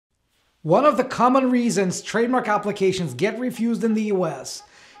One of the common reasons trademark applications get refused in the US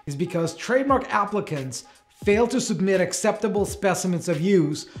is because trademark applicants fail to submit acceptable specimens of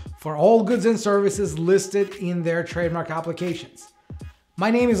use for all goods and services listed in their trademark applications. My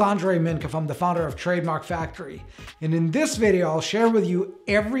name is Andrei Mincov, I'm the founder of Trademark Factory, and in this video I'll share with you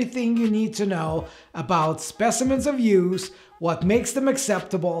everything you need to know about specimens of use, what makes them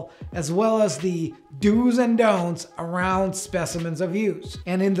acceptable, as well as the do's and don'ts around specimens of use.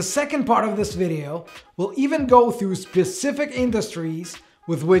 And in the second part of this video, we'll even go through specific industries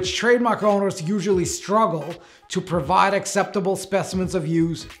with which trademark owners usually struggle to provide acceptable specimens of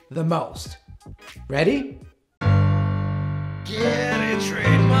use the most. Ready? Get it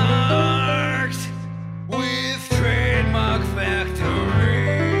trademarked with Trademark Factory.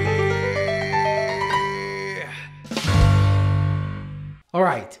 All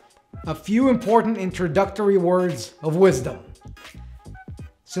right, a few important introductory words of wisdom.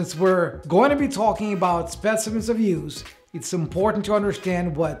 Since we're going to be talking about specimens of use, it's important to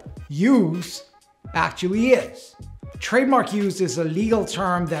understand what use actually is. Trademark use is a legal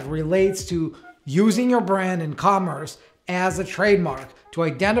term that relates to using your brand in commerce as a trademark to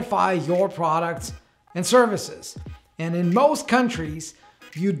identify your products and services. And in most countries,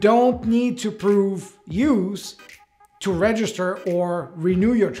 you don't need to prove use to register or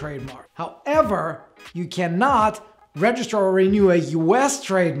renew your trademark. However, you cannot register or renew a US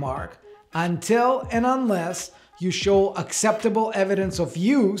trademark until and unless you show acceptable evidence of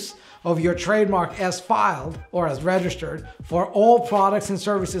use of your trademark as filed or as registered for all products and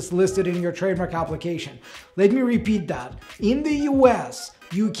services listed in your trademark application. Let me repeat that. In the US,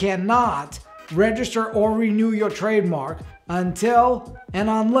 you cannot register or renew your trademark until and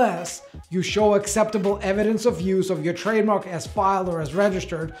unless you show acceptable evidence of use of your trademark as filed or as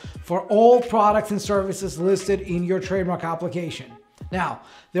registered for all products and services listed in your trademark application. Now,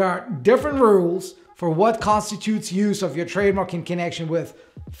 there are different rules for what constitutes use of your trademark in connection with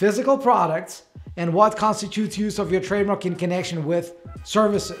physical products and what constitutes use of your trademark in connection with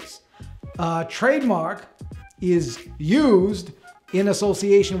services. Trademark is used in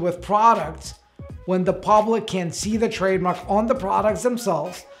association with products when the public can see the trademark on the products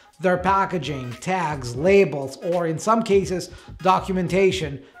themselves, their packaging, tags, labels, or in some cases,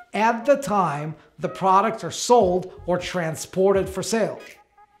 documentation at the time the products are sold or transported for sale.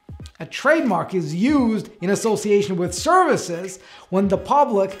 A trademark is used in association with services when the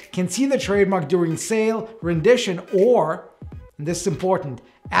public can see the trademark during sale, rendition, or, and this is important,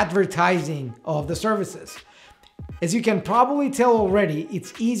 advertising of the services. As you can probably tell already,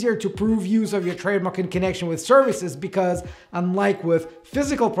 it's easier to prove use of your trademark in connection with services because, unlike with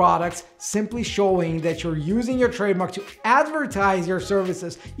physical products, simply showing that you're using your trademark to advertise your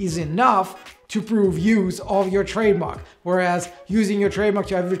services is enough to prove use of your trademark, whereas using your trademark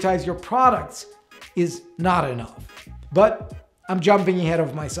to advertise your products is not enough. But I'm jumping ahead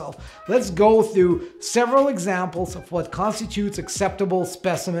of myself. Let's go through several examples of what constitutes acceptable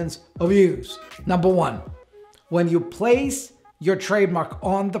specimens of use. Number one, when you place your trademark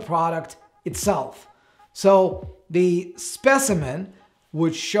on the product itself. So the specimen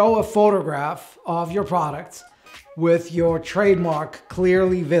would show a photograph of your product with your trademark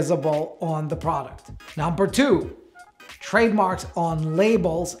clearly visible on the product. Number two, trademarks on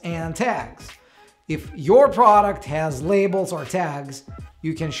labels and tags. If your product has labels or tags,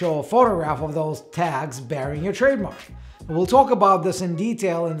 you can show a photograph of those tags bearing your trademark. We'll talk about this in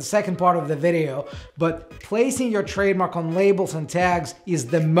detail in the second part of the video, but placing your trademark on labels and tags is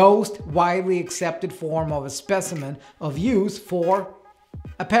the most widely accepted form of a specimen of use for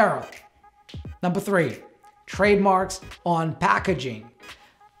apparel. Number three, trademarks on packaging.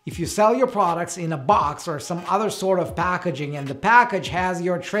 If you sell your products in a box or some other sort of packaging and the package has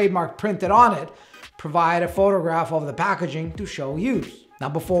your trademark printed on it, provide a photograph of the packaging to show use.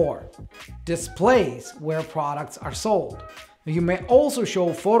 Number four, displays where products are sold. You may also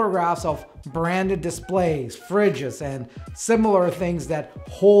show photographs of branded displays, fridges, and similar things that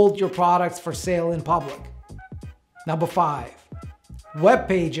hold your products for sale in public. Number five, web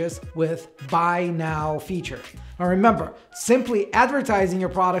pages with buy now feature. Now remember, simply advertising your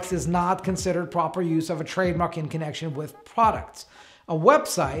products is not considered proper use of a trademark in connection with products. A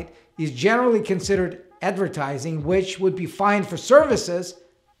website is generally considered advertising, which would be fine for services,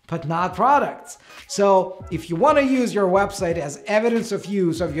 but not products. So if you want to use your website as evidence of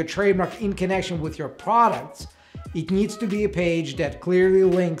use of your trademark in connection with your products, it needs to be a page that clearly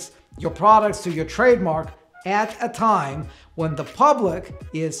links your products to your trademark at a time when the public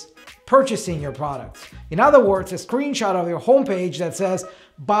is purchasing your products. In other words, a screenshot of your homepage that says,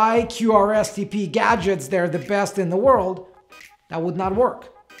 buy QRSTP gadgets, they're the best in the world, that would not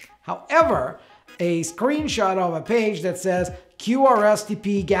work. However, a screenshot of a page that says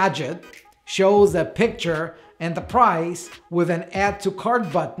QRSTP gadget shows a picture and the price with an add to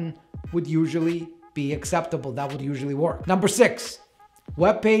cart button would usually be acceptable. That would usually work. Number 6,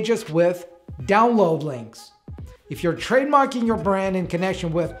 web pages with download links. If you're trademarking your brand in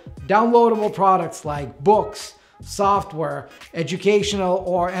connection with downloadable products like books, software, educational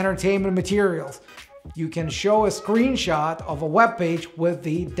or entertainment materials, you can show a screenshot of a web page with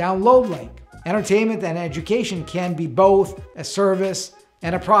the download link. Entertainment and education can be both a service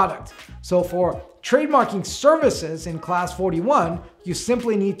and a product. So for trademarking services in Class 41, you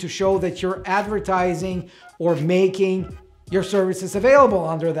simply need to show that you're advertising or making your services available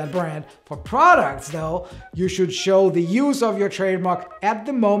under that brand. For products though, you should show the use of your trademark at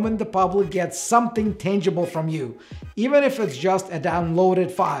the moment the public gets something tangible from you, even if it's just a downloaded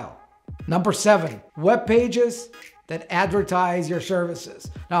file. Number 7, web pages that advertise your services.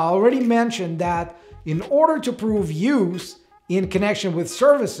 Now, I already mentioned that in order to prove use in connection with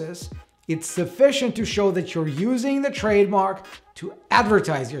services, it's sufficient to show that you're using the trademark to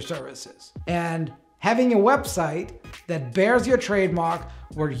advertise your services. And having a website that bears your trademark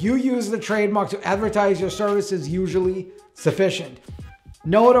where you use the trademark to advertise your service is usually sufficient.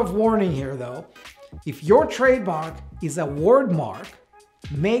 Note of warning here though, if your trademark is a word mark,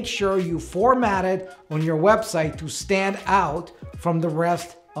 make sure you format it on your website to stand out from the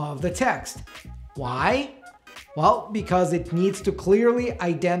rest of the text. Why? Well, because it needs to clearly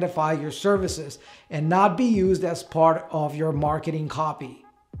identify your services and not be used as part of your marketing copy.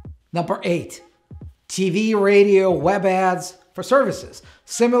 Number 8, TV, radio, web ads for services.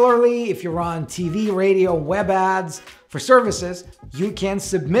 Similarly, if you run TV, radio, web ads for services, you can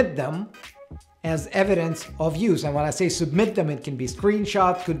submit them as evidence of use. And when I say submit them, it can be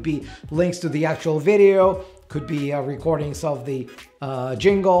screenshots, could be links to the actual video, could be recordings of the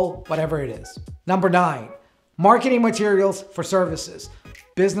jingle, whatever it is. Number 9, marketing materials for services.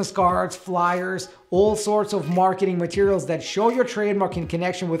 Business cards, flyers, all sorts of marketing materials that show your trademark in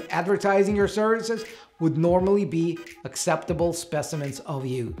connection with advertising your services would normally be acceptable specimens of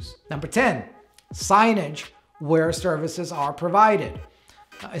use. Number 10, signage where services are provided.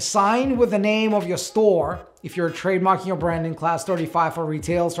 A sign with the name of your store, if you're trademarking your brand in Class 35 for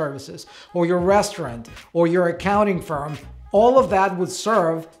retail services, or your restaurant, or your accounting firm, all of that would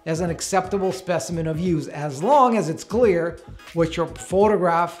serve as an acceptable specimen of use as long as it's clear what your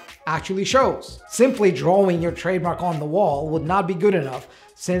photograph actually shows. Simply drawing your trademark on the wall would not be good enough,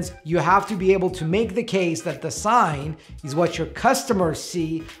 since you have to be able to make the case that the sign is what your customers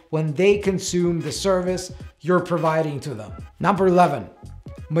see when they consume the service you're providing to them. Number 11,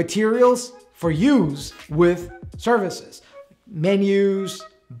 materials for use with services. Menus,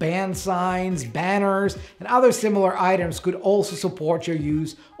 band signs, banners, and other similar items could also support your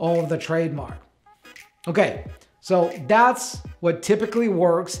use of the trademark. Okay, so that's what typically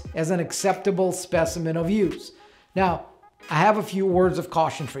works as an acceptable specimen of use. Now, I have a few words of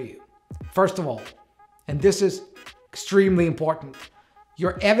caution for you. First of all, and this is extremely important,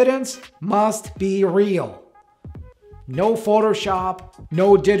 your evidence must be real. No Photoshop,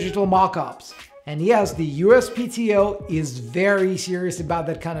 no digital mock-ups. And yes, the USPTO is very serious about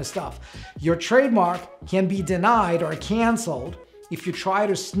that kind of stuff. Your trademark can be denied or canceled if you try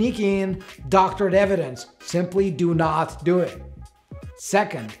to sneak in doctored evidence. Simply do not do it.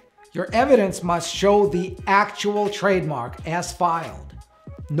 Second, your evidence must show the actual trademark as filed.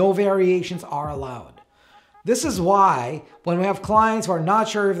 No variations are allowed. This is why when we have clients who are not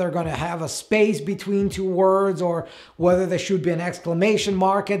sure if they're going to have a space between two words or whether there should be an exclamation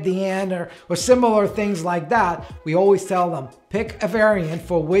mark at the end or similar things like that, we always tell them, pick a variant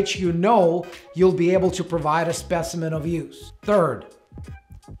for which you know you'll be able to provide a specimen of use. Third,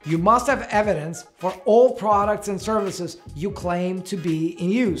 you must have evidence for all products and services you claim to be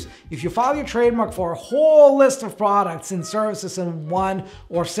in use. If you file your trademark for a whole list of products and services in one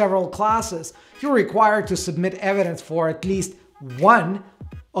or several classes, you're required to submit evidence for at least one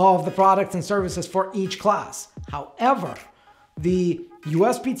of the products and services for each class. However, the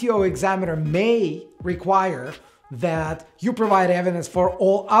USPTO examiner may require that you provide evidence for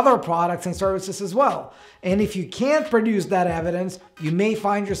all other products and services as well. And if you can't produce that evidence, you may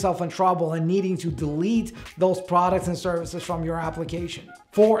find yourself in trouble and needing to delete those products and services from your application.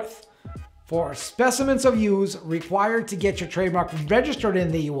 Fourth, for specimens of use required to get your trademark registered in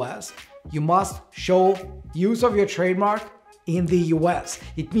the US, you must show use of your trademark in the US.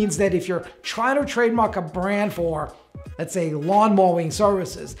 It means that if you're trying to trademark a brand for, let's say, lawn mowing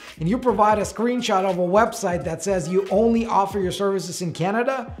services, and you provide a screenshot of a website that says you only offer your services in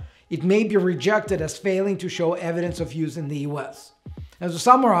Canada, it may be rejected as failing to show evidence of use in the US. Now, to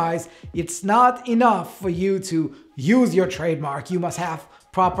summarize, it's not enough for you to use your trademark. You must have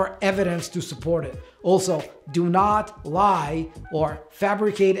proper evidence to support it. Also, do not lie or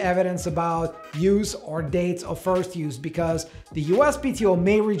fabricate evidence about use or dates of first use, because the USPTO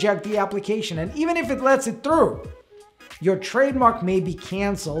may reject the application, and even if it lets it through, your trademark may be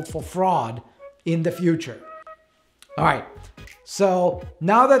canceled for fraud in the future. All right, so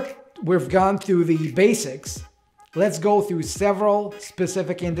now that we've gone through the basics, let's go through several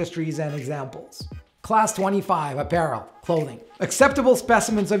specific industries and examples. Class 25, apparel, clothing. Acceptable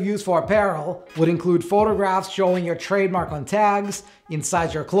specimens of use for apparel would include photographs showing your trademark on tags,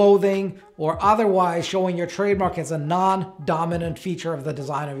 inside your clothing, or otherwise showing your trademark as a non-dominant feature of the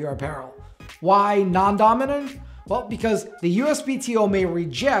design of your apparel. Why non-dominant? Well, because the USPTO may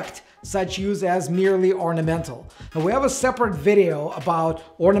reject such use as merely ornamental. And we have a separate video about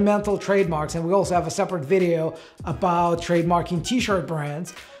ornamental trademarks, and we also have a separate video about trademarking t-shirt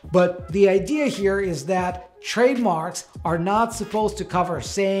brands. But the idea here is that trademarks are not supposed to cover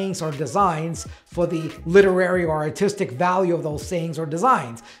sayings or designs for the literary or artistic value of those sayings or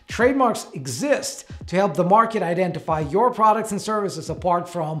designs. Trademarks exist to help the market identify your products and services apart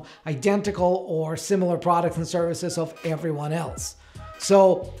from identical or similar products and services of everyone else.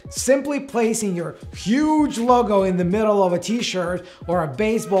 So simply placing your huge logo in the middle of a t-shirt or a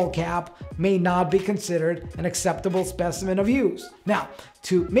baseball cap may not be considered an acceptable specimen of use. Now,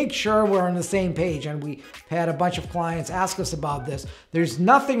 to make sure we're on the same page, and we had a bunch of clients ask us about this, there's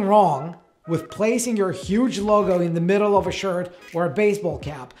nothing wrong with placing your huge logo in the middle of a shirt or a baseball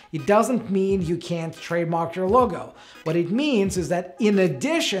cap. It doesn't mean you can't trademark your logo. What it means is that in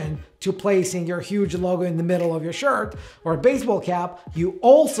addition to placing your huge logo in the middle of your shirt or a baseball cap, you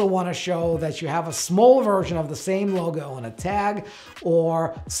also want to show that you have a small version of the same logo on a tag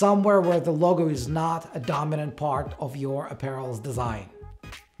or somewhere where the logo is not a dominant part of your apparel's design.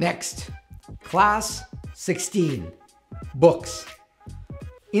 Next, Class 16, books.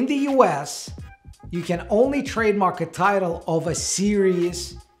 In the US, you can only trademark a title of a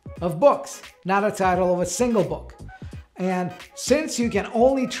series of books, not a title of a single book. And since you can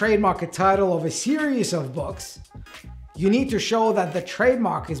only trademark a title of a series of books, you need to show that the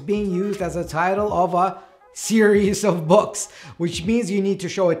trademark is being used as a title of a series of books, which means you need to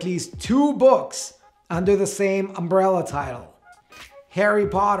show at least 2 books under the same umbrella title. Harry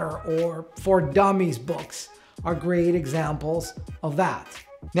Potter or For Dummies books are great examples of that.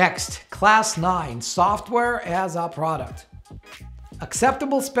 Next, Class 9, software as a product.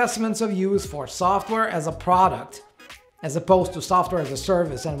 Acceptable specimens of use for software as a product, as opposed to software as a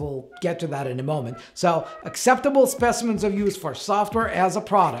service, and we'll get to that in a moment. So, acceptable specimens of use for software as a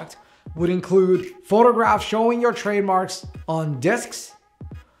product would include photographs showing your trademarks on discs,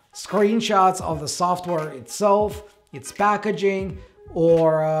 screenshots of the software itself, its packaging,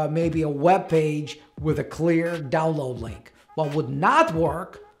 or maybe a web page with a clear download link. What would not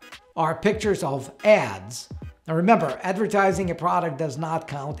work are pictures of ads. Now remember, advertising a product does not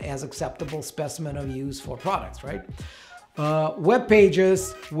count as acceptable specimen of use for products, right? Web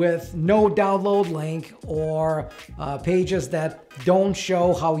pages with no download link or pages that don't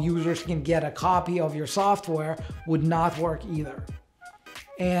show how users can get a copy of your software would not work either.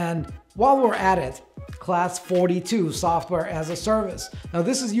 And while we're at it, Class 42, software as a service. Now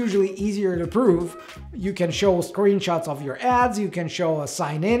this is usually easier to prove. You can show screenshots of your ads, you can show a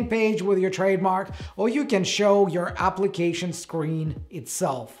sign-in page with your trademark, or you can show your application screen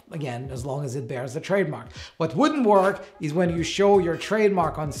itself, again, as long as it bears the trademark. What wouldn't work is when you show your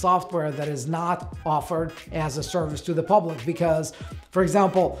trademark on software that is not offered as a service to the public, because, for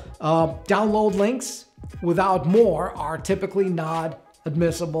example, download links without more are typically not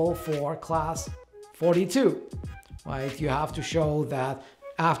admissible for Class 42, right? You have to show that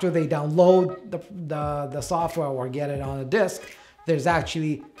after they download the software or get it on a disk, there's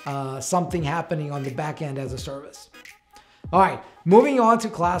actually something happening on the back end as a service. All right, moving on to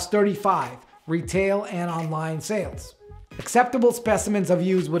Class 35, retail and online sales. Acceptable specimens of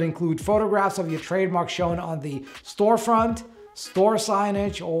use would include photographs of your trademark shown on the storefront, store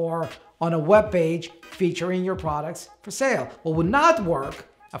signage, or on a web page featuring your products for sale. What would not work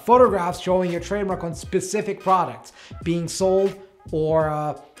are photographs showing your trademark on specific products being sold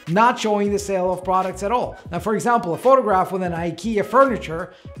or not showing the sale of products at all. Now, for example, a photograph with an IKEA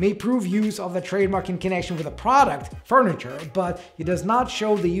furniture may prove use of the trademark in connection with a product, furniture, but it does not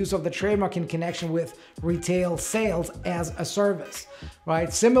show the use of the trademark in connection with retail sales as a service,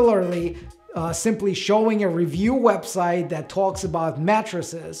 right? Similarly, simply showing a review website that talks about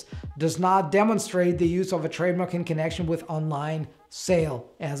mattresses does not demonstrate the use of a trademark in connection with online sale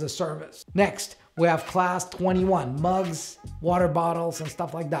as a service. Next, we have class 21, mugs, water bottles, and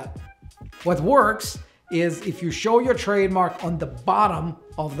stuff like that. What works is if you show your trademark on the bottom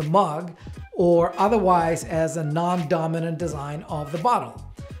of the mug or otherwise as a non-dominant design of the bottle.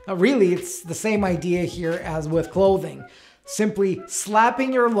 Now, really, it's the same idea here as with clothing. Simply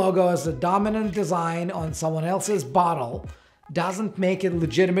slapping your logo as a dominant design on someone else's bottle doesn't make it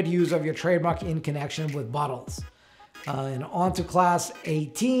legitimate use of your trademark in connection with bottles. And on to class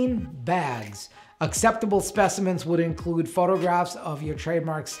 18, bags. Acceptable specimens would include photographs of your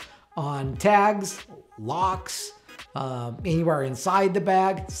trademarks on tags, locks, anywhere inside the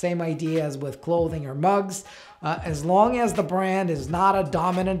bag. Same idea as with clothing or mugs. As long as the brand is not a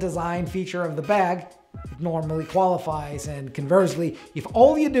dominant design feature of the bag, it normally qualifies. And conversely, if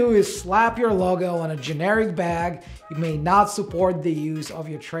all you do is slap your logo on a generic bag, you may not support the use of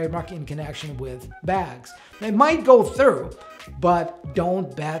your trademark in connection with bags. It might go through, but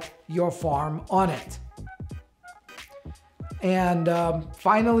don't bet your farm on it. And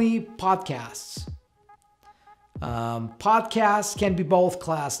finally, podcasts. Podcasts can be both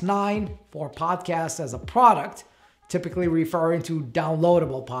class 9 for podcasts as a product, typically referring to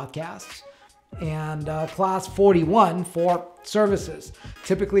downloadable podcasts, and class 41 for services,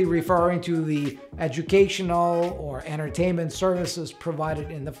 typically referring to the educational or entertainment services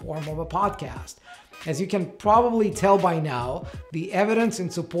provided in the form of a podcast. As you can probably tell by now, the evidence in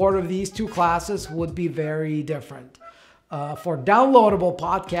support of these two classes would be very different. For downloadable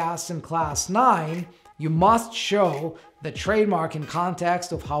podcasts in class 9, you must show the trademark in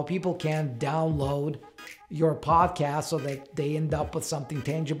context of how people can download your podcast so that they end up with something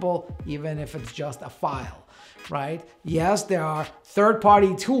tangible, even if it's just a file, right? Yes, there are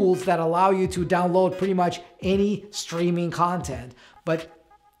third-party tools that allow you to download pretty much any streaming content, but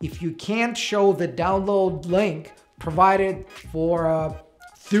if you can't show the download link provided for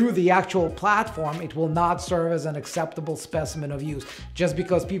through the actual platform, it will not serve as an acceptable specimen of use. Just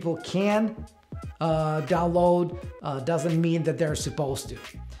because people can download doesn't mean that they're supposed to.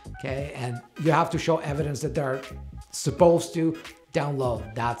 Okay, and you have to show evidence that they're supposed to download.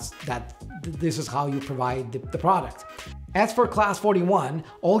 This is how you provide the product. As for class 41,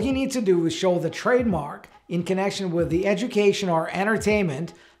 all you need to do is show the trademark in connection with the education or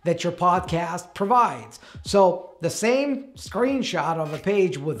entertainment that your podcast provides. So the same screenshot of a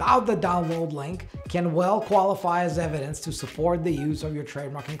page without the download link can well qualify as evidence to support the use of your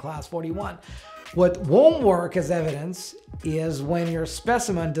trademark in class 41. What won't work as evidence is when your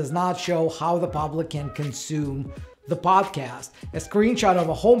specimen does not show how the public can consume the podcast. A screenshot of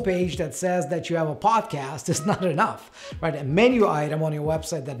a homepage that says that you have a podcast is not enough, right? A menu item on your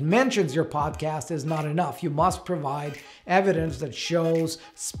website that mentions your podcast is not enough. You must provide evidence that shows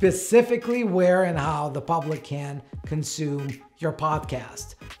specifically where and how the public can consume your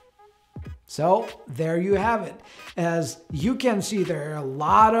podcast. So there you have it. As you can see, there are a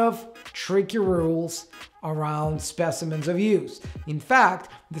lot of tricky rules around specimens of use. In fact,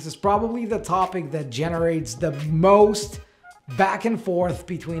 this is probably the topic that generates the most back and forth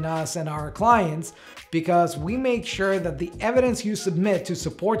between us and our clients, because we make sure that the evidence you submit to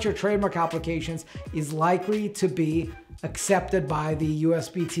support your trademark applications is likely to be accepted by the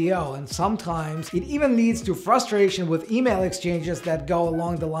USPTO. And sometimes it even leads to frustration with email exchanges that go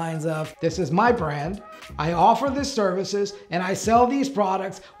along the lines of, this is my brand, I offer these services, and I sell these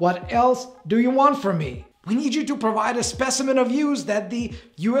products. What else do you want from me? We need you to provide a specimen of use that the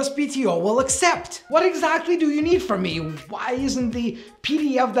USPTO will accept. What exactly do you need from me? Why isn't the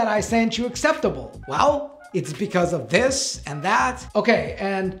PDF that I sent you acceptable? Well, it's because of this and that. Okay,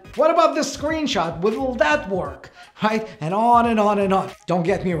 and what about this screenshot? Will that work? Right? And on and on and on. Don't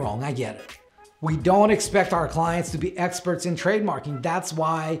get me wrong, I get it. We don't expect our clients to be experts in trademarking. That's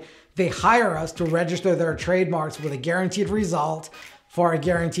why they hire us to register their trademarks with a guaranteed result for a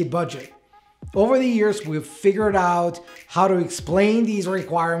guaranteed budget. Over the years, we've figured out how to explain these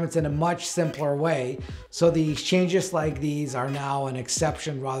requirements in a much simpler way, so the exchanges like these are now an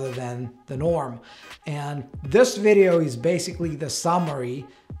exception rather than the norm. And this video is basically the summary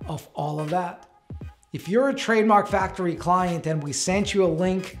of all of that. If you're a Trademark Factory client and we sent you a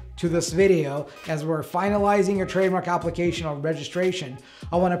link to this video as we're finalizing your trademark application or registration,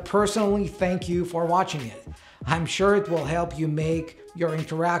 I want to personally thank you for watching it. I'm sure it will help you make your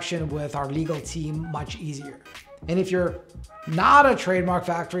interaction with our legal team much easier. And if you're not a Trademark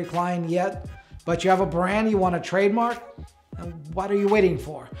Factory client yet, but you have a brand you want to trademark, what are you waiting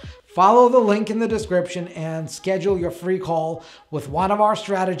for? Follow the link in the description and schedule your free call with one of our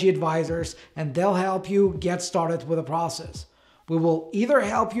strategy advisors, and they'll help you get started with the process. We will either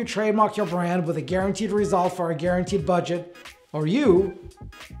help you trademark your brand with a guaranteed result for a guaranteed budget, or you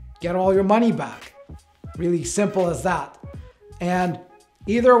get all your money back. Really simple as that. And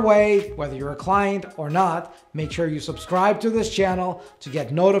either way, whether you're a client or not, make sure you subscribe to this channel to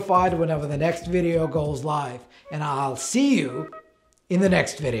get notified whenever the next video goes live. And I'll see you in the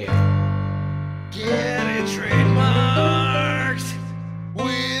next video. Get it, trademark.